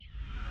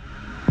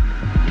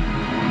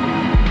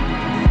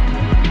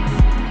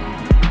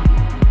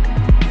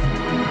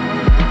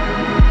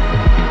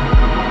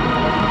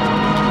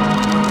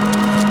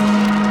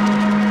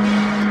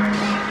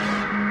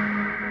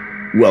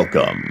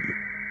Welcome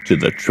to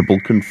the Triple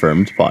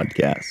Confirmed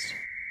podcast,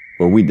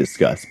 where we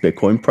discuss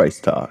Bitcoin price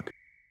talk,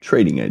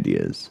 trading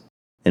ideas,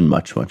 and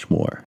much, much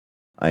more.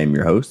 I am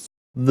your host,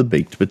 The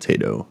Baked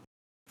Potato,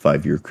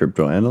 5-year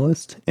crypto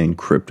analyst and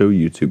crypto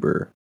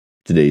YouTuber.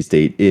 Today's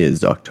date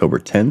is October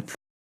 10th.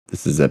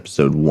 This is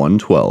episode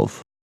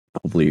 112.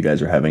 Hopefully you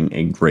guys are having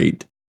a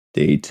great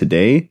day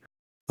today.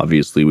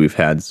 Obviously, we've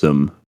had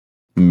some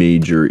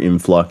major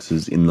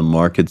influxes in the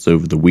markets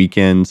over the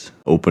weekend.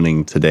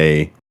 Opening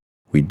today,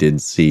 we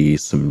did see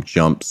some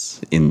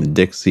jumps in the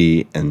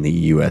DXY and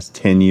the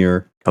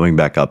US10Y coming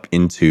back up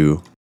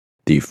into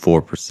the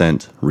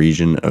 4%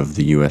 region of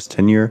the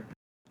US10Y,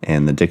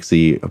 and the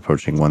DXY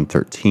approaching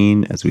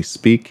 113 as we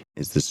speak.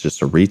 Is this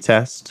just a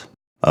retest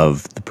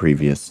of the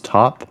previous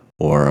top,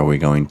 or are we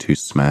going to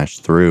smash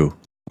through?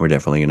 We're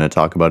definitely going to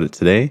talk about it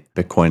today.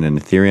 Bitcoin and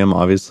Ethereum,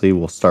 obviously,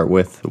 we'll start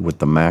with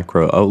the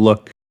macro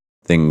outlook.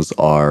 Things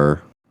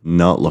are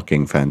not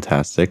looking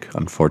fantastic.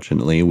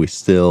 Unfortunately, we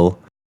still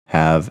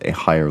have a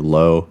higher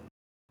low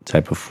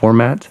type of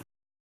format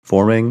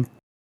forming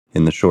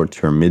in the short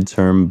term,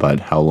 midterm, but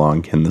how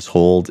long can this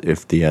hold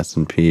if the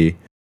S&P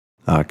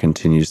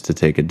continues to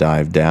take a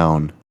dive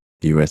down?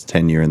 The US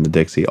 10-year and the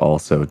DXY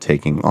also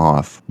taking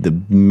off. The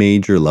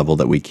major level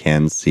that we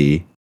can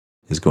see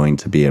is going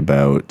to be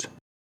about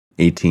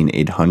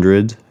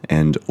 18,800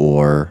 and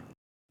or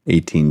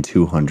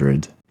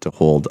 18,200 to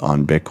hold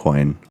on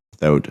Bitcoin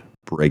without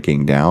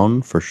breaking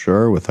down for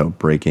sure, without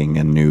breaking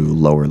a new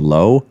lower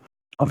low.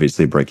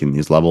 Obviously, breaking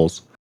these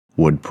levels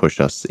would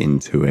push us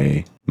into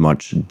a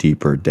much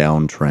deeper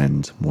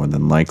downtrend, more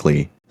than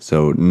likely.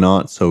 So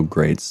not so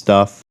great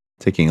stuff.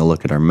 Taking a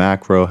look at our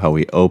macro, how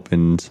we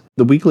opened.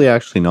 The weekly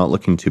actually not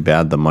looking too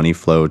bad. The money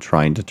flow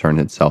trying to turn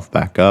itself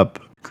back up.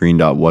 Green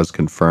dot was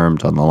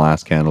confirmed on the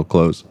last candle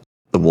close.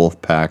 The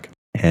wolf pack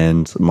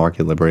and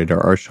market liberator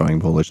are showing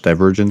bullish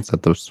divergence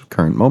at this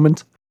current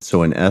moment.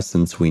 So in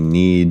essence, we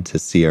need to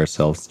see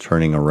ourselves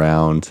turning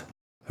around,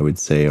 I would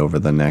say, over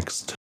the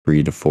next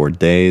 3 to 4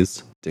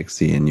 days.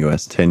 DXY and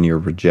US 10-year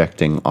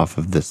rejecting off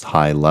of this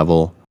high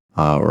level,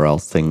 or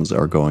else things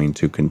are going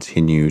to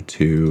continue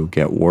to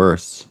get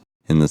worse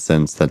in the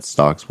sense that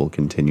stocks will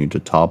continue to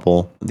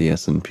topple, the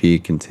S&P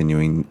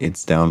continuing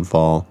its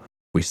downfall.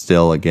 We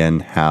still, again,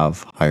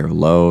 have higher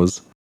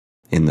lows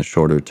in the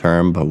shorter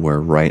term, but we're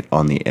right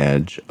on the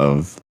edge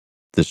of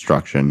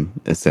destruction,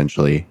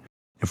 essentially.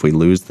 If we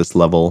lose this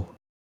level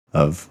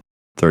of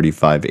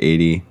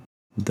 35.80,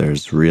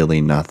 there's really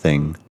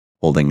nothing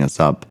holding us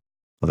up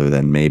other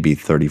than maybe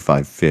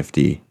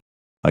 35.50.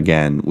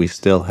 Again, we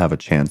still have a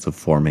chance of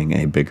forming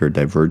a bigger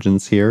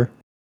divergence here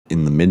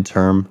in the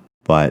midterm,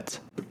 but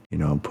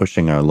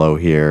pushing our low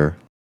here,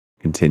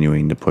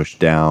 continuing to push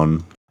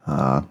down,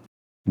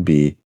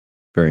 be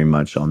very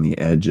much on the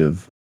edge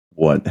of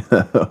what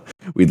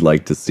we'd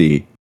like to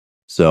see.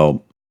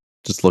 So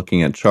just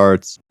looking at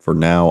charts, for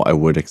now, I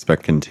would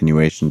expect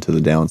continuation to the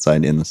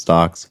downside in the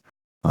stocks,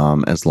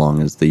 as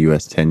long as the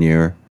US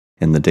 10-year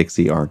and the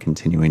DXY are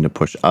continuing to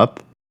push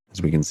up.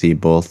 As we can see,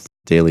 both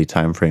daily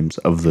timeframes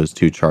of those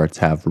two charts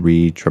have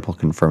triple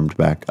confirmed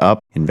back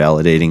up,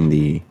 invalidating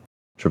the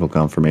triple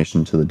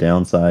confirmation to the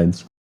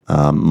downsides.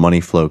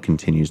 Money flow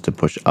continues to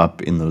push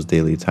up in those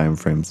daily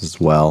timeframes as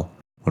well.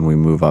 When we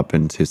move up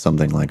into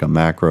something like a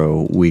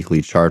macro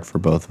weekly chart for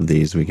both of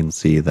these, we can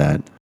see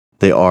that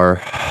they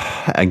are,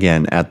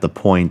 again, at the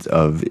point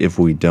of, if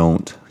we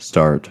don't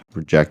start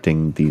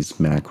rejecting these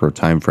macro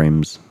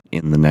timeframes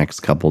in the next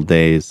couple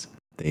days,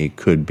 they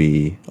could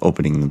be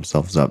opening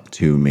themselves up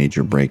to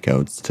major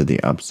breakouts to the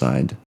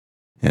upside.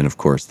 And of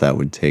course, that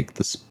would take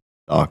the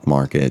stock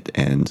market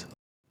and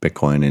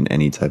Bitcoin and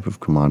any type of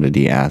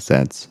commodity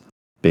assets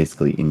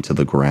basically into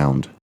the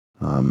ground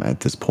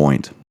at this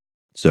point.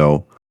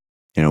 So,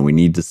 we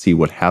need to see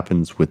what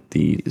happens with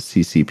the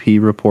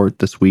CCP report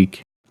this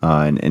week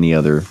and any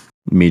other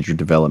major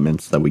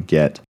developments that we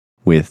get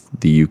with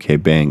the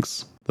UK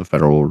banks, the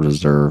Federal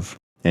Reserve,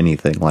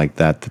 anything like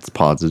that that's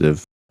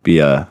positive. Be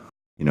a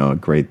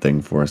great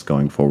thing for us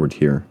going forward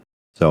here.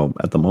 So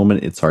at the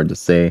moment, it's hard to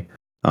say.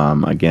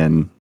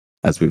 Again,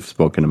 as we've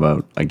spoken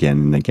about again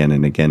and again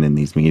and again in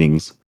these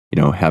meetings,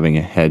 having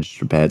a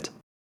hedged bet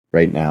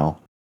right now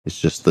is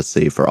just the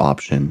safer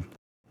option.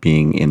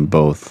 Being in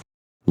both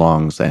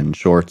longs and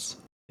shorts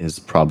is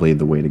probably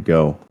the way to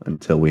go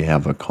until we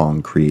have a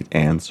concrete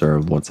answer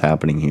of what's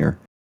happening here.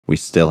 We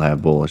still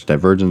have bullish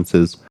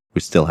divergences.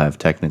 We still have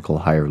technical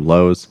higher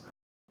lows,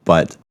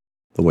 but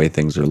the way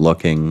things are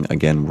looking,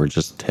 again, we're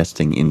just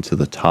testing into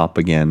the top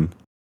again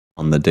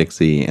on the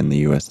DXY and the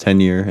US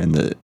 10-year, and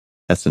the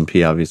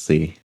S&P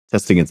obviously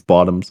testing its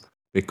bottoms,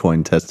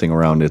 Bitcoin testing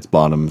around its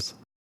bottoms.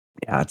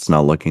 Yeah, it's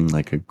not looking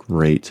like a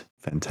great,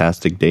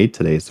 fantastic day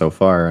today so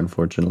far,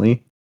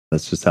 unfortunately.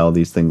 That's just how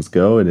these things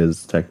go. It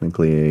is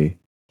technically a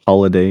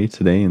holiday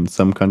today in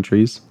some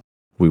countries.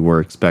 We were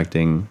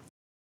expecting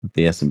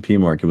the S&P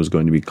market was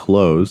going to be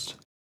closed,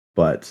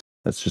 but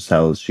that's just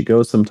how she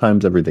goes.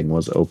 Sometimes everything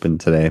was open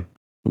today.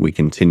 We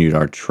continued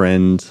our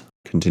trend,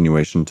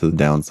 continuation to the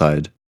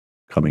downside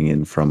coming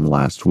in from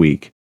last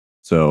week.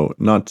 So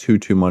not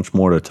too much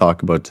more to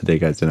talk about today,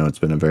 guys. I know it's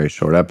been a very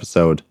short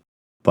episode,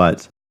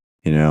 but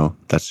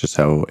that's just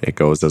how it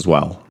goes as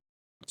well.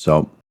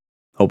 So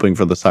hoping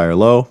for this higher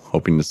low,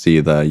 hoping to see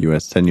the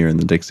US 10-year and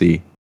the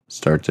DXY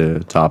start to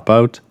top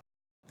out.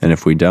 And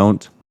if we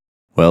don't,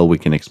 well, we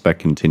can expect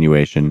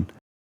continuation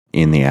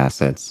in the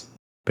assets,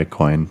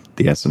 Bitcoin,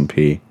 the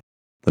S&P.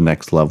 The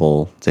next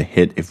level to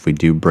hit if we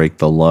do break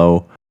the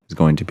low is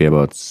going to be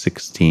about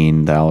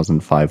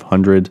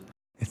 16,500.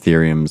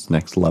 Ethereum's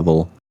next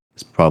level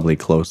is probably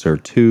closer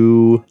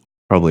to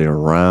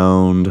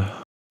around,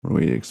 what are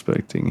we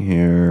expecting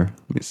here?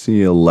 Let me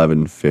see,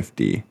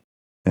 1150,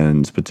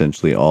 and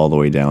potentially all the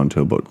way down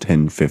to about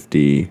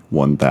 1050,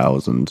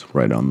 1000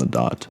 right on the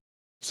dot.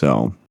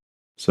 So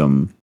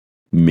some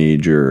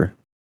major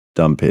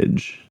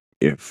dumpage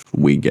if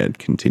we get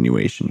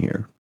continuation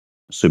here.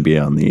 So be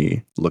on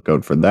the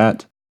lookout for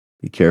that.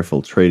 Be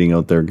careful trading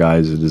out there,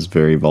 guys. It is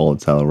very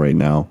volatile right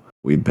now.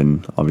 We've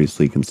been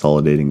obviously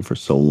consolidating for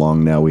so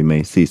long now. We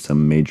may see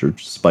some major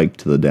spike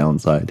to the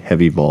downside,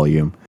 heavy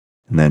volume,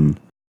 and then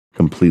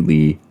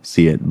completely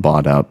see it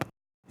bought up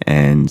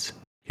and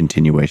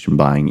continuation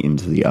buying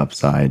into the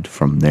upside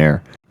from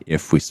there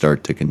if we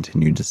start to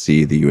continue to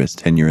see the US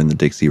 10-year and the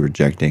DXY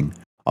rejecting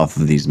off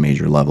of these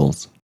major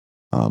levels.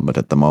 But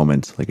at the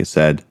moment, like I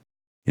said,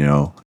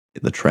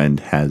 the trend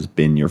has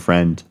been your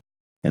friend,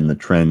 and the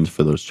trend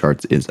for those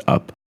charts is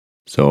up.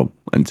 So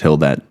until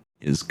that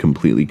is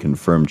completely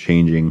confirmed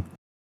changing,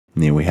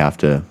 we have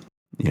to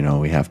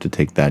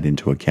take that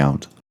into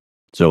account.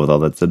 So with all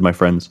that said, my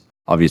friends,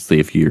 obviously,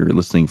 if you're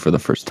listening for the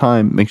first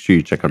time, make sure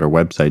you check out our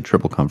website,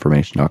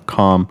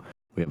 tripleconfirmation.com.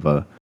 We have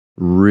a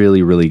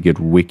really, really good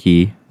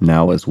wiki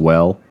now as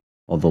well.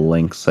 All the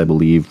links, I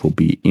believe, will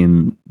be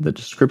in the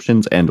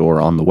descriptions and or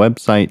on the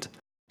website.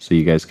 So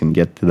you guys can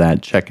get to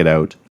that, check it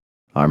out.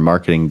 Our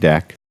marketing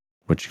deck,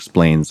 which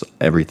explains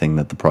everything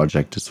that the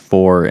project is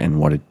for and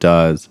what it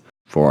does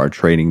for our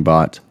trading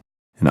bot.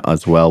 And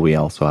as well, we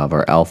also have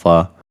our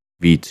Alpha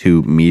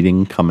V2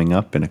 meeting coming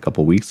up in a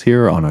couple weeks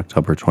here on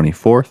October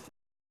 24th.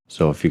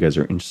 So if you guys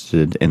are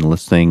interested in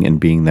listening and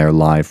being there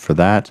live for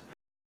that,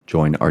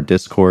 join our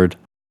Discord,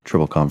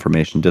 Triple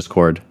Confirmation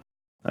Discord.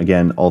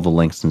 Again, all the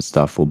links and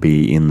stuff will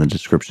be in the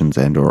descriptions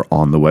and or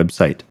on the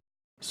website.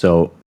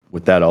 So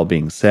with that all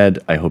being said,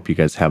 I hope you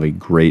guys have a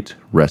great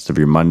rest of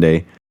your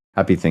Monday.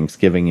 Happy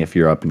Thanksgiving if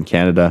you're up in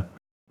Canada,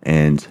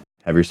 and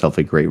have yourself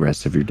a great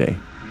rest of your day.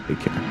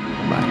 Take care.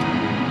 Bye.